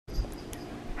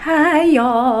Hi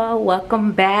y'all,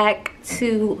 welcome back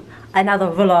to another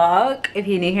vlog. If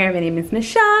you're new here, my name is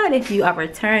Michelle. If you are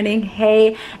returning,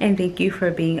 hey, and thank you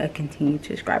for being a continued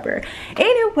subscriber.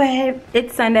 Anyway,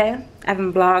 it's Sunday. I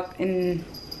haven't vlogged in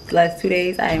the last 2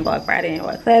 days. I didn't vlog Friday and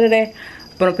vlog Saturday,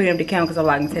 but I'm putting up the camera because I'm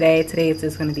vlogging today. Today is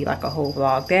just going to be like a whole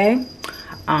vlog day.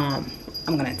 I'm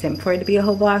going to attempt for it to be a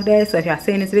whole vlog day. So if y'all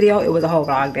seen this video, it was a whole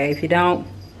vlog day. If you don't,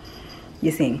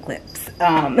 you're seeing clips.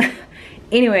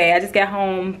 Anyway, I just got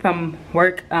home from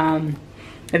work. If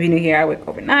you're new here, I work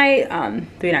overnight,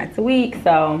 3 nights a week.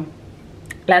 So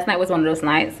last night was one of those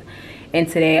nights. And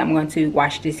today I'm going to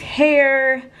wash this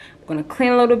hair. I'm going to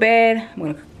clean a little bit. I'm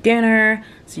going to cook dinner.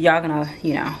 So y'all gonna,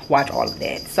 you know, watch all of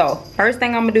that. So first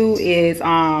thing I'm gonna do is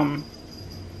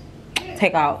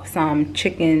take out some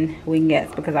chicken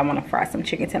wingettes because I want to fry some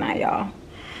chicken tonight, y'all.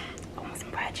 I want some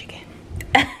fried chicken.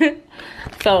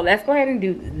 So let's go ahead and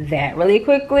do that really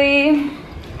quickly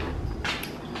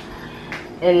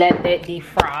and let that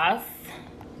defrost.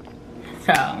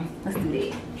 So let's do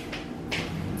that.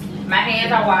 My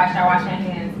hands are washed. I washed my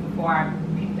hands before I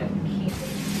picked up the key.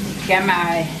 Got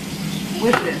my,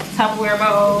 what's this, Tupperware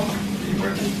bowl.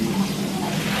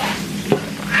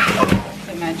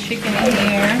 Put my chicken in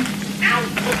here.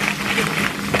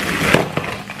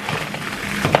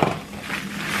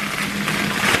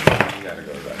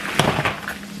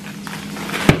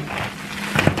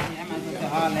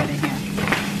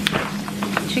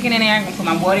 Chicken in there. I'm gonna put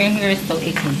my water in here so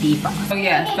it can defrost. So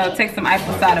yeah, so take some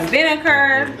apple cider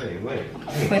vinegar,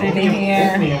 put it in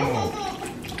here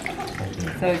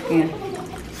so it can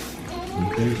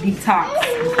detox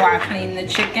before I clean the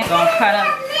chicken. Gonna cut up.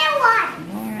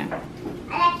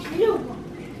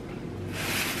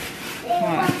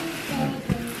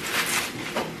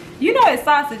 You know it's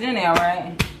sausage in there,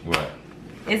 right? What?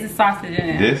 It's a sausage in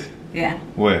there. This? Yeah.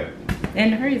 Where?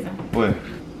 In the freezer. Where?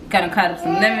 Gonna cut up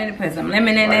some lemon, put some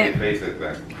lemon in it. Your face looks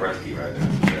like crusty right now.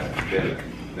 Yeah,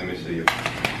 let me show you.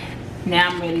 Now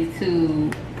I'm ready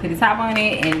to put the top on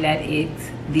it and let it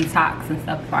detox and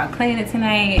stuff before I clean it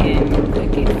tonight and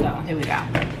cook it. So here we go.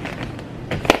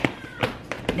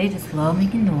 They just love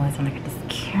making noise when I get this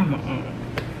camera on.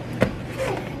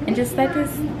 And just let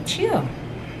this chill.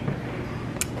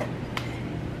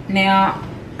 Now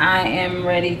I am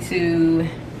ready to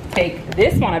take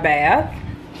this one a bath.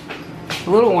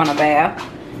 Little one a bath,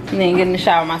 and then get in the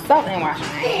shower myself and wash my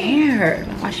hair.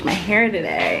 Wash my hair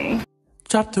today.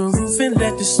 Drop the roof and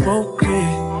let the smoke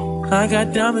in. I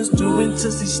got diamonds doing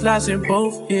tussie slides in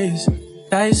both ears.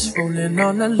 Dice rolling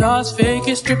on the Las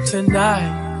Vegas strip tonight.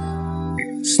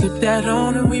 Slip that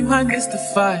on and we might miss the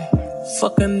fight.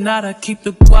 Fuck or not, I keep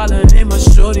the guala in my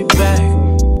shorty bag.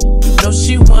 You know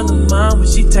she one of mine when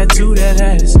she tattooed that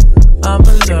ass. I'm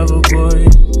a lover boy.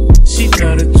 She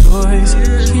love the toys.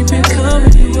 Keep it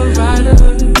coming, you a rider.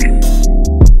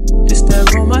 This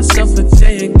that roll myself a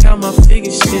day and count my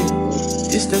figure shit.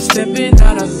 This that stepping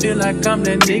out, I feel like I'm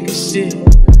that nigga shit.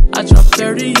 I drop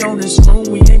 30 on this room,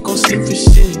 we ain't gon' sleep for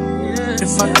shit.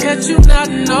 If I catch you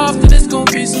nodding off, then it's gon'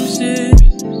 be some shit.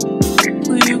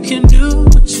 Well, you can do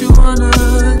what you wanna,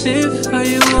 live how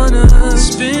you wanna,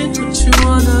 spin what you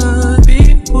wanna,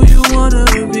 be who you wanna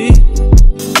be.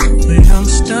 But I'm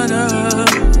stutter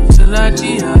till I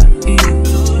D.I.E. You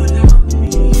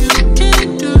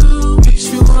can do what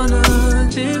you wanna,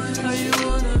 live how you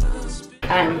wanna.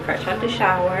 I'm fresh out the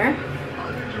shower,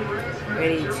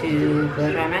 ready to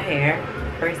blow dry my hair.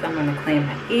 First, I'm gonna clean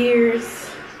my ears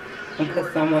and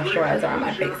put some moisturizer on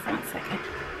my face. 1 second.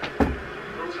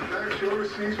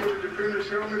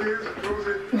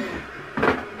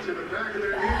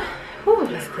 Ooh,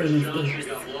 let's clean these ears.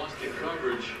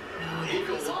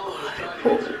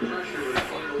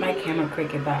 My camera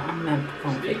crooked, but I'm not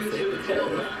gonna fix it because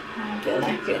I don't feel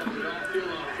like it.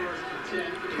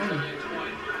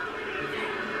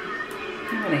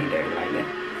 It ain't dirty like that.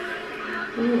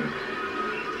 Ooh.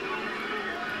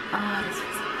 Oh, this is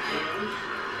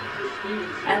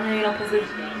I know you're not supposed to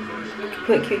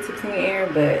put Q-tips in your ear,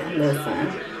 but listen.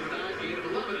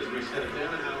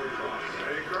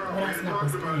 What else am I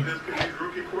supposed to put?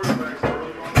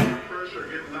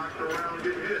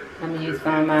 I'm gonna use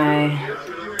some of my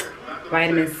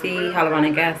vitamin C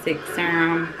hyaluronic acid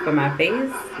serum for my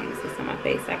face. Use this on my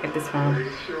face. I got this from, I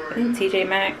think, TJ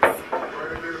Maxx.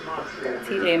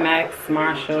 TJ Maxx,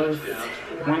 Marshalls,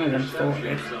 one of them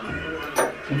stores.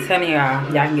 I'm telling y'all,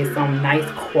 y'all can get some nice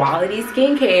quality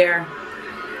skincare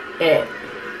at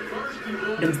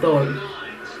them stores.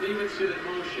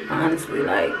 Honestly,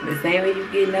 like the same way you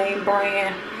get name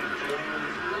brand,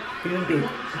 you can get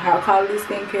high quality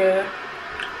skincare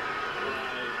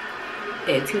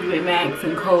at TJ Maxx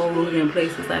and Kohl's and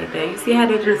places like that. You see how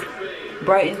they just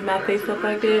brightens my face up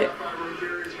like that.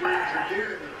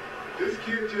 This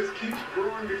kid just keeps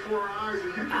growing before our eyes,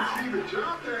 and you can see the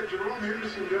job that Jerome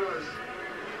Henderson does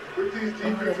with these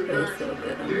defensive backs. So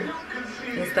good.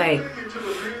 It's like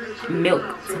milk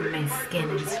to my skin.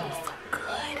 It just feels so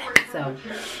good. So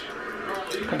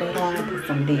put it on, put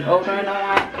some deodorant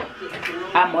on.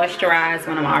 I moisturize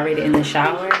when I'm already in the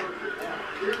shower.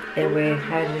 That way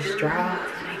I just dry off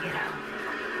when I get out.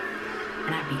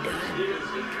 And I be done.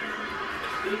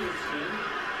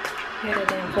 Hear that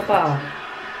damn football.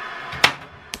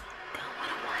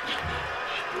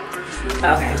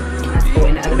 Okay, let's go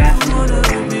in the other bathroom.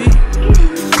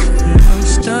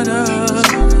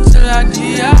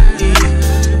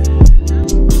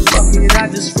 Fuck it, I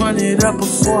just run it up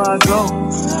before I go.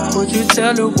 Would you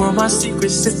tell the world my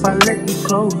secrets if I let you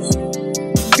close?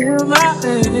 Feel my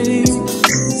baby,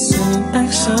 it's an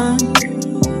action.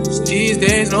 These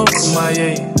days, no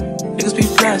MIA. Niggas be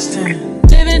blasting.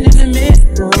 Living in the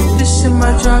middle, this shit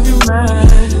might drive you mad.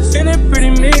 Feeling pretty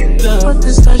mixed up, but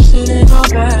this type shit ain't all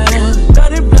bad.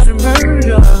 Got it, blood and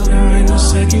murder, there ain't no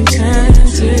second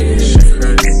chances.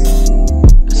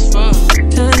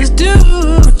 Just do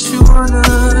what you wanna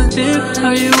do,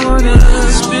 how you wanna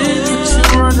spin, what you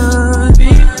wanna be,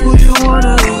 who you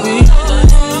wanna be.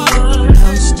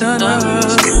 I'm stunned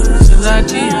till I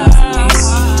get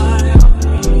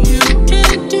you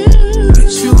can do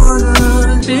what you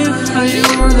wanna do, how you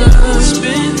wanna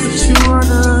spin, what you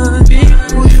wanna be,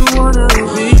 who you wanna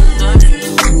be.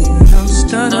 I'm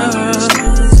stunned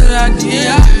till I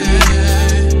get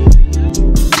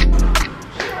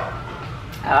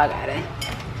Oh, I got it.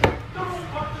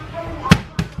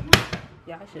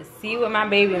 Y'all should see what my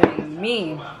baby made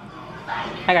me.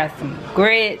 I got some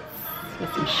grits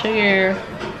with some sugar,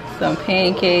 some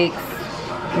pancakes,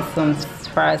 and some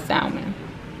fried salmon.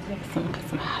 Put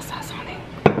some hot sauce on it.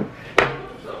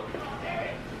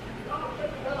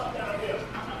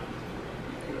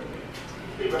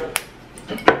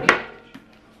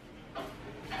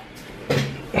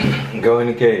 Go in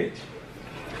the cage.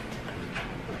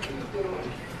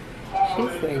 She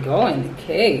said, go in the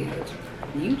cage.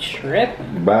 You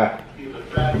tripping. Bye.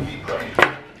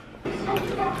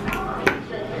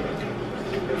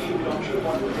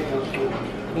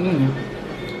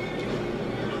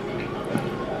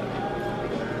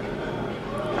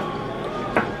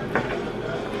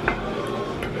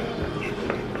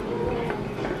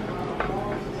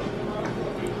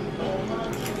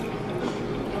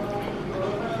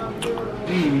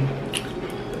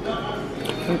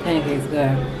 Some pancakes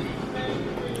good.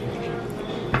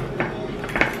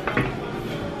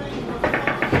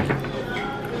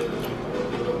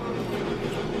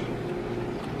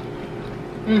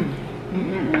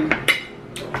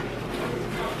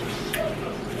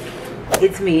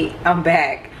 It's me. I'm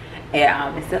back.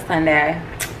 And it's still Sunday,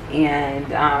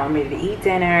 and I'm ready to eat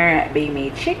dinner. Baby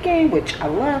made chicken, which I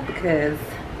love because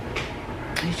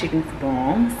the chicken's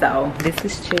bomb. So this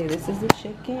is the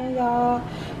chicken, y'all,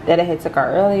 that I had took out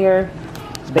earlier.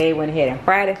 Babe went ahead and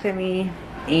fried it for me,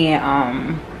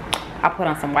 and I put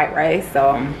on some white rice.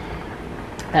 So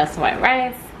that's white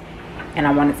rice, and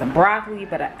I wanted some broccoli,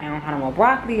 but I don't have no more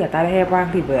broccoli. I thought I had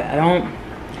broccoli, but I don't.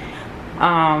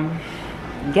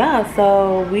 Yeah,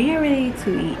 so we are ready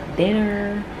to eat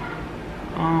dinner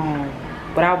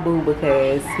without Boo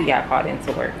because he got called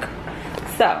into work.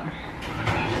 So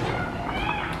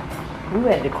we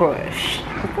had to crush.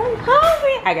 I'm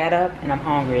hungry. I got up and I'm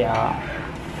hungry, y'all.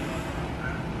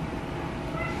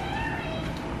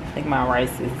 I think my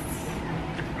rice is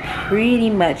pretty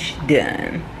much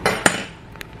done.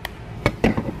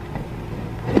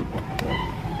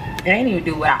 I didn't even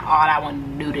do all I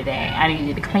wanted to do today. I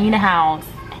needed to clean the house,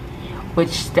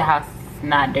 which the house is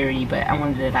not dirty, but I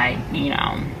wanted to, like, you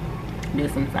know, do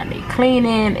some Sunday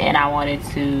cleaning, and I wanted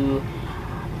to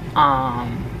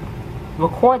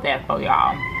record that for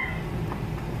y'all.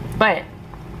 But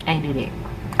I did it.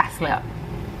 I slept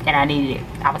and I needed it.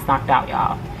 I was knocked out,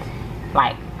 y'all.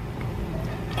 Like,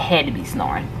 had to be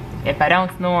snoring. If I don't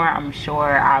snore, I'm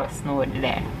sure I would snore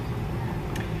today.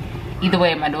 Either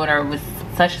way, my daughter was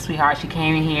such a sweetheart. She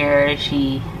came in here,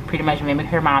 she pretty much mimicked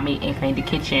her mommy and cleaned the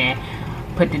kitchen,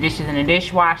 put the dishes in the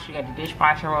dishwasher, got the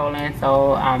dishwasher rolling.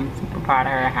 So I'm super proud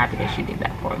of her and happy that she did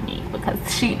that for me, because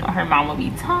she know her mom will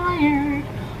be tired.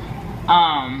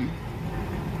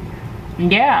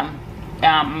 Yeah,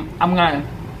 I'm gonna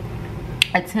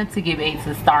attempt to get Babe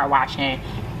to start watching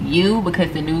You,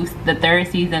 because the third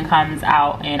season comes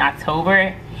out in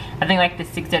October. I think like the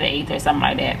 6th or the 8th or something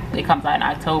like that. It comes out in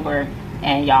October,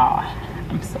 and y'all,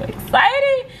 I'm so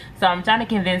excited. So I'm trying to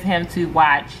convince him to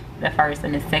watch the first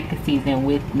and the second season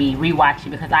with me, rewatch it,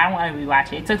 because I want to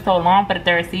rewatch it. It took so long for the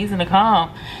third season to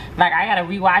come. Like, I gotta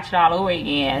rewatch it all over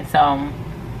again. So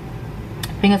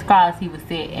fingers crossed he will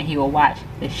sit and he will watch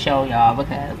the show, y'all,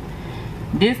 because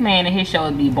this man and his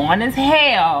shows be boring as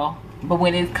hell. But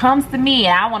when it comes to me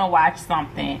and I want to watch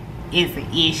something, it's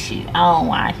an issue. I don't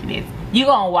watch this. You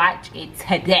gonna watch it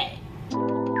today.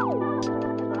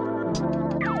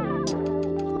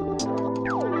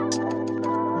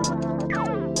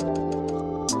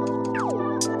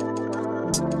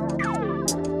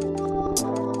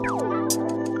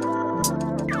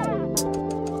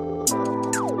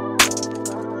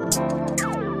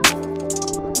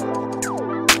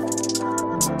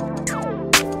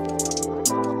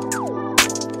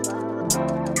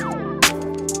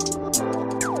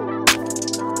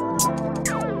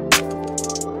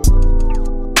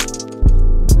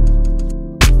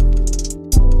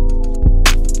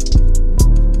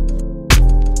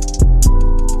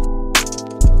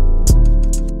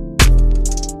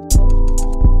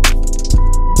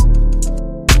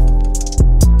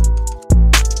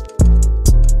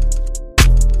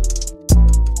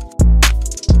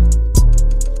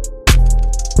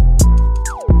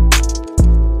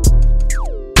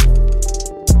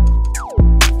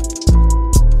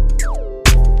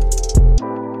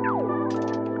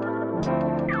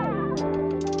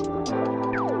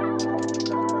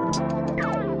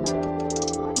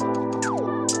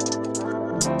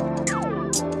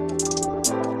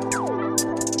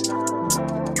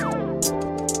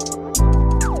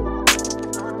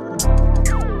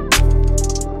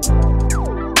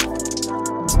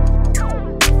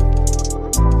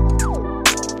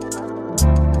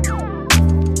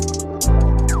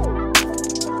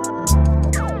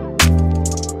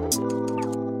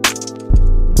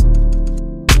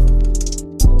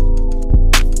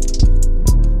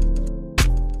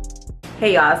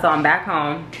 Hey y'all, so I'm back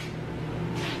home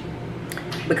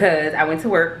because I went to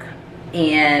work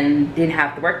and didn't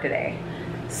have to work today.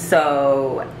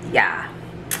 So yeah.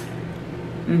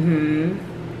 But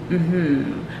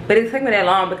it took me that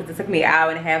long because it took me an hour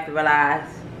and a half to realize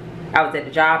I was at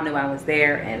the job, no one was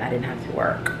there, and I didn't have to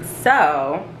work.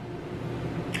 So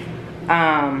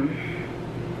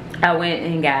I went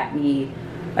and got me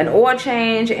an oil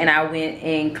change, and I went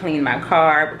and cleaned my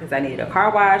car because I needed a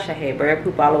car wash. I had bird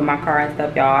poop all over my car and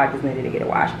stuff, y'all. I just needed to get a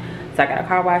wash. So I got a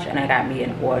car wash and I got me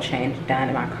an oil change done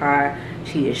in my car.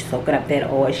 She is soaking up that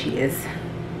oil. She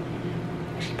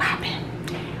popping.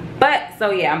 But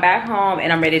so yeah, I'm back home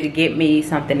and I'm ready to get me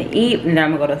something to eat, and then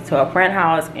I'm gonna go to a friend's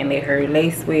house and let her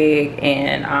lace wig,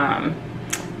 and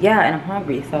yeah, and I'm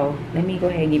hungry, so let me go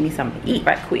ahead and get me something to eat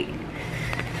right quick.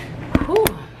 Whew.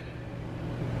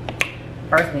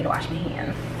 First I need to wash my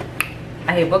hands.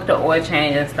 I had booked the oil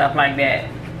change and stuff like that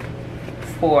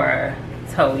for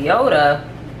Toyota,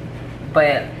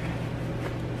 but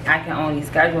I can only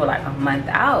schedule like a month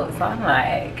out. So I'm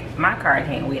like, my car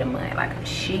can't wait a month. Like,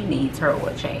 she needs her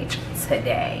oil change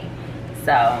today.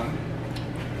 So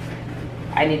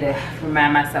I need to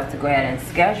remind myself to go ahead and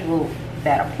schedule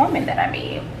that appointment that I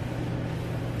made,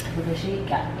 because she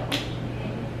got her.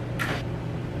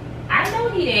 I know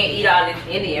he didn't eat all this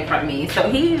Indian from me, so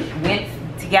he went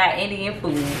to get Indian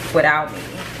food without me.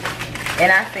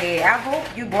 And I said, I hope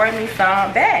you bring me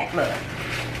some back. Look,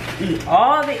 eat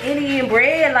all the Indian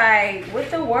bread, like,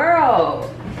 what the world?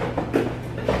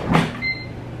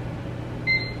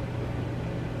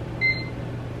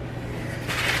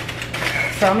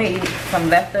 So I'm gonna eat some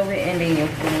leftover Indian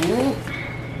food.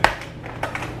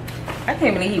 I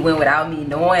can't believe he went without me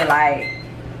knowing, like,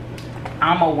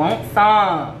 I'ma want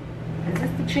some. Is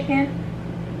this the chicken?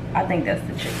 I think that's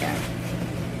the chicken.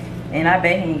 And I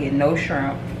bet he ain't get no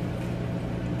shrimp.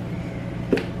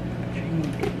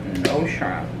 No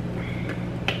shrimp.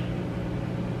 I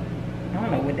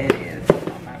don't know what that is.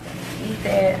 I'm not gonna eat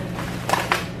that.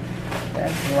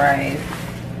 That's rice.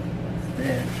 What's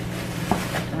this? I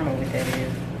don't know what that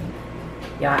is.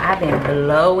 Y'all, I've been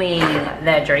blowing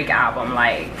that Drake album.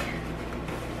 Like,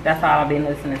 that's all I've been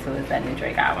listening to is that new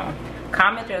Drake album.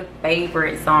 Comment your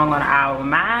favorite song on the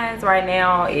album. Mine right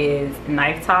now is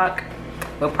Knife Talk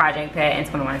with Project Pat and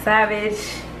 21 Savage.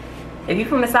 If you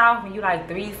from the South and you like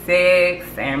 3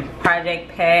 6 and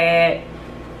Project Pat,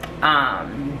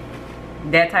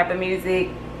 that type of music,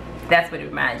 that's what it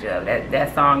reminds you of.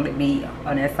 That song, the beat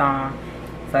on that song.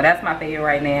 So that's my favorite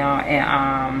right now. And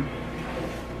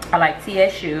I like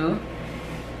TSU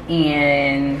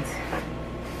and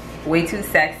Way Too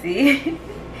Sexy.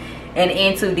 And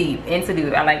In Too Deep. I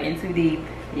like In Too Deep.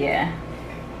 Yeah.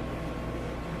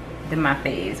 They're my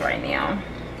faves right now.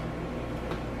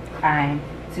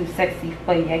 Too sexy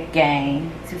for your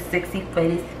game. Too sexy for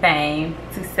this fame.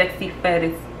 Too sexy for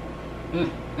this.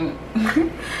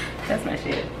 That's my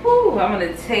shit. Ooh, I'm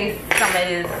gonna taste some of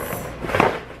this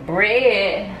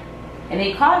bread. And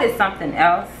they call it something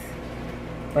else,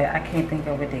 but I can't think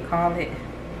of what they call it.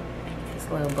 This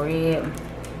little bread.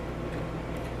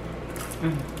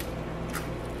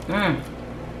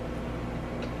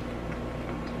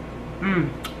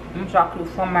 Chocolate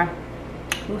for my,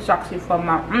 chocolate for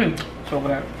my, so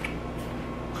good.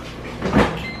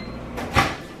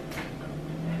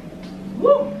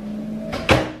 Woo!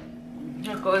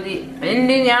 Let's go eat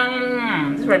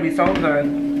Indian. This ready to be so good.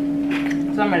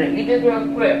 So I'm gonna eat this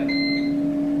real quick.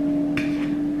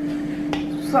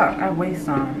 Fuck, I waste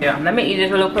some. Yeah, let me eat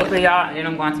this real quickly, y'all, and then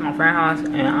I'm going to my friend's house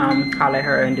and holler at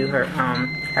her and do her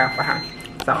hair for her.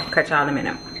 So catch y'all in a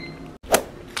minute.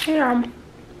 Yeah.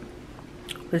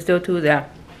 It's still Tuesday.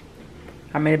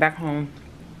 I made it back home.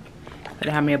 I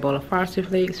had me a bowl of Frosted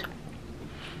Flakes.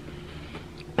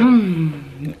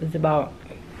 It's about,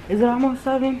 is it almost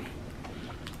 7?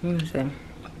 Let me see.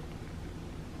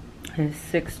 It's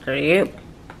 6:38.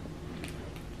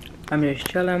 I'm just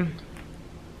chilling.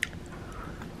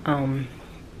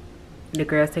 The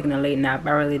girls taking a late nap.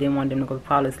 I really didn't want them to go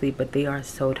fall asleep, but they are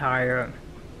so tired.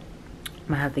 I'm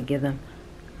gonna have to give them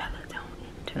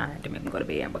melatonin tonight to make them go to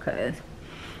bed because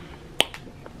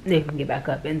they can get back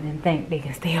up and then think they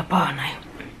can stay up all night.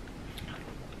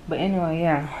 But anyway,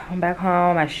 yeah, I'm back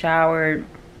home. I showered.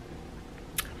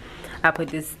 I put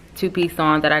this 2-piece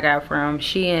on that I got from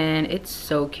Shein. It's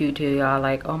so cute too, y'all.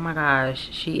 Like, oh my gosh,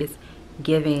 she is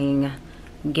giving.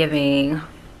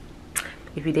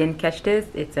 If you didn't catch this,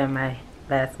 it's in my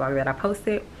last vlog that I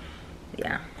posted.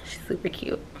 Yeah, she's super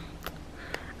cute.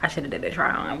 I should have did a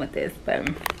try on with this, but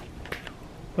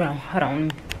well, hold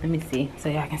on, let me see so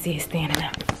y'all can see it standing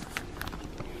up.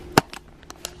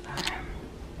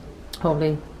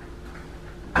 Hopefully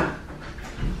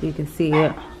you can see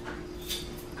it.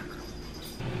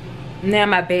 Now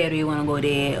my battery wanna go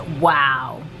dead.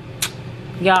 Wow,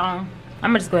 y'all,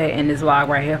 I'm gonna just go ahead and end this vlog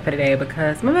right here for today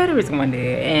because my battery's going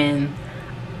dead and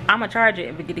I'm gonna charge it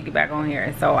if we get to get back on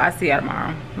here. So I'll see y'all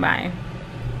tomorrow. Bye.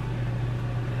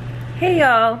 Hey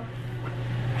y'all,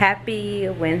 happy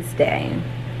Wednesday.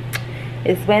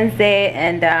 It's Wednesday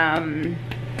and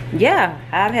yeah,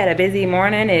 I've had a busy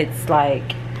morning. It's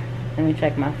like, let me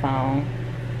check my phone.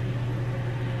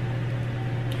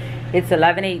 It's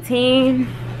 11:18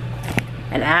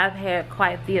 and I've had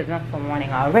quite the eventful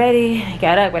morning already.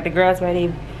 Got up, got the girls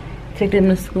ready, took them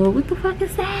to school. What the fuck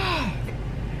is that?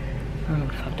 I don't know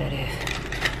what the fuck that is.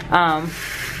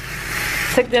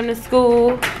 Took them to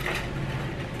school.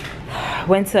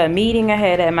 Went to a meeting I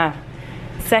had at my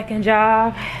second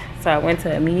job. So I went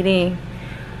to a meeting.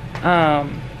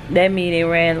 That meeting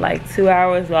ran like 2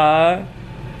 hours long.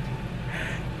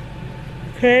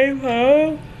 Came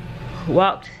home.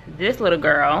 Walked this little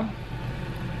girl.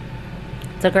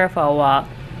 Took her for a walk.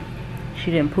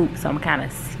 She didn't poop, so I'm kind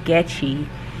of sketchy.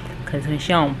 Because when she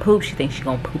don't poop, she thinks she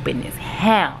gonna poop in this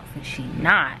house. And she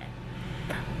not.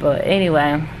 But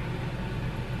anyway,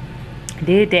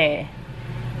 did that.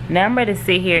 Now I'm ready to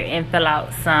sit here and fill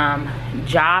out some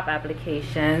job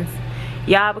applications,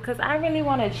 y'all, because I really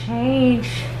want to change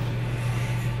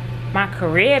my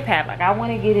career path. Like, I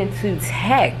want to get into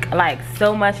tech. Like,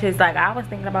 so much is like, I was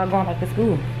thinking about going back to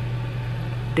school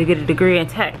to get a degree in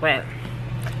tech, but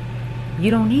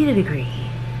you don't need a degree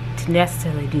to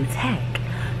necessarily do tech.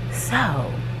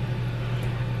 So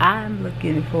I'm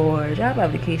looking for job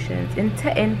applications in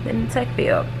the tech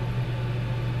field.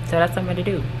 So that's what I'm ready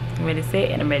to do. I'm ready to sit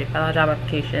and I'm ready to fill out job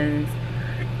applications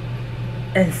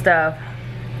and stuff.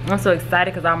 I'm so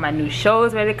excited because all my new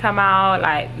shows ready to come out.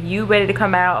 Like, You ready to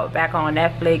come out back on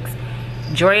Netflix.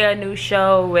 Drea new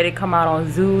show ready to come out on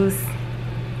Zeus.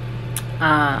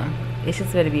 It's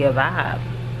just ready to be a vibe.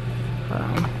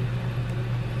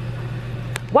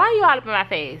 Why are you all up in my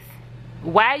face?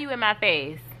 Why are you in my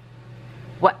face?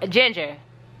 What, Ginger?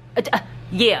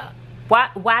 Yeah. Why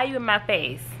are you in my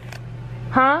face?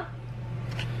 Huh?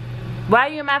 Why are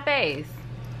you in my face?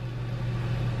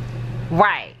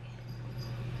 Right.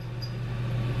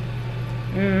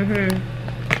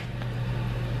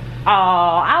 Oh,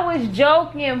 I was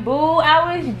joking, boo.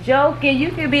 I was joking.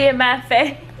 You could be in my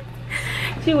face.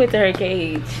 She went to her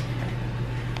cage.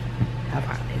 I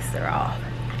probably pissed her off.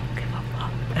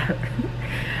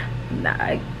 Nah,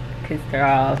 I pissed her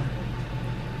off.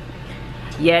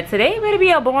 Yeah, today better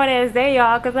be a born ass day,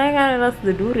 y'all, because I ain't got nothing else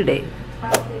to do today.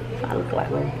 I look like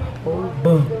a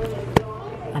boom.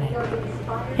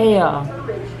 Hey y'all,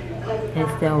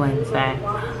 it's still Wednesday.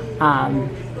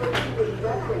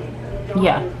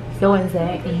 Yeah, still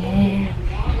Wednesday. Yeah,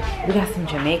 We got some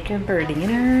Jamaican for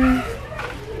dinner.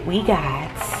 We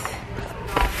got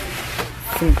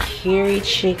some curry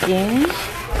chicken,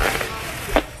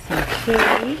 some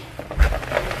curry,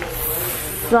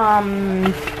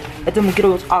 some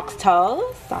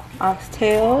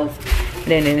oxtails.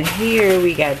 Then in here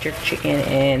we got jerk chicken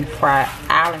and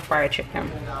island fried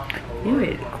chicken. You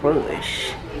ready to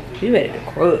crush? You ready to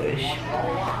crush?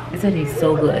 It's gonna be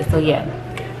so good. So yeah,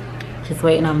 just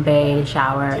waiting on Bae to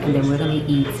shower, and then we're gonna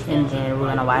eat, and then we're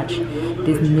gonna watch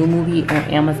this new movie on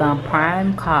Amazon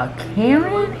Prime called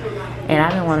Karen. And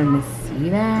I've been wanting to see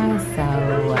that,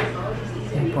 so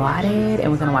we bought it,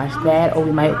 and we're gonna watch that, or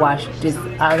we might watch this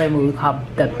other movie called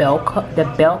The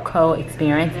Belko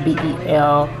Experience,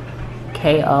 BELKO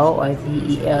or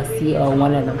DELCO,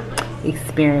 one of them.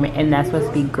 Experiment, and that's supposed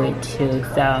to be good too.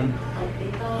 So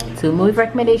 2 movie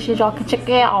recommendations, y'all can check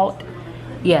it out.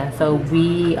 Yeah, so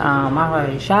we I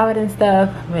already showered and stuff.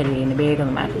 I'm ready in the bed,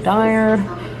 I'm actually tired.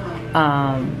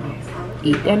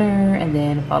 Eat dinner and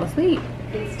then fall asleep.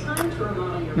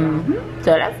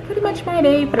 So that's pretty much my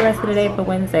day for the rest of the day for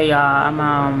Wednesday, y'all. I'm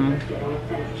gonna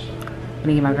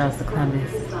get my girls to clean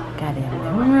this goddamn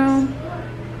living room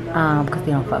because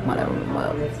they don't fuck my living room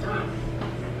up.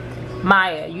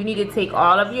 Maya, you need to take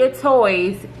all of your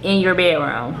toys in your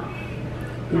bedroom.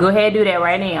 Go ahead and do that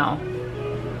right now.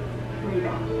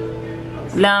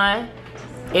 Lon,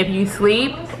 if you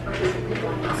sleep,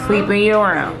 sleep in your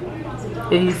room.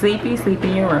 If you sleep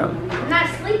in your room. I'm not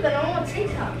sleeping, I'm on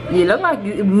TikTok. You look like what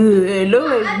do you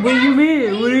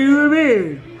mean? What do you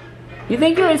mean? You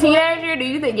think you're a teenager? Do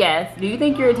you think yes? Do you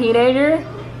think you're a teenager?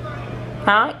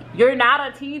 Huh? You're not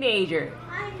a teenager.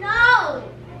 I know.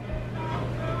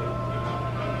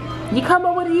 You come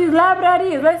up with these elaborate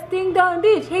ideas. Let's ding dong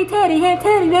ditch. Hey Teddy,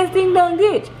 let's ding dong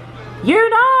ditch. You're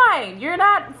 9. You're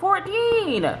not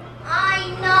 14. I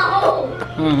know.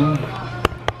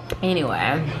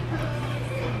 Anyway,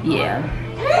 yeah.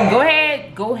 Go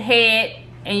ahead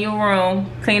in your room.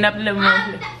 Clean up the living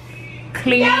room.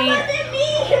 Clean up the living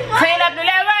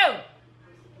room.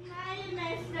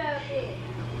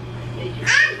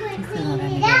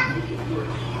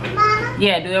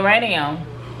 Yeah, do it right now.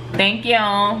 Thank you.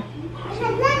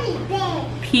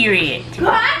 Period. Girl,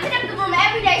 I clean up the room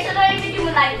every day, so don't even do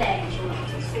it like that.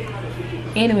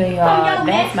 Anyway, y'all,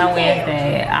 that's my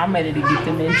Wednesday. I'm ready to get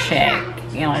them in check.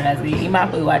 You know, that's me. Eat my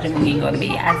food, watch a movie, and go to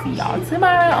bed. I see y'all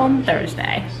tomorrow on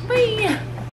Thursday. Bye.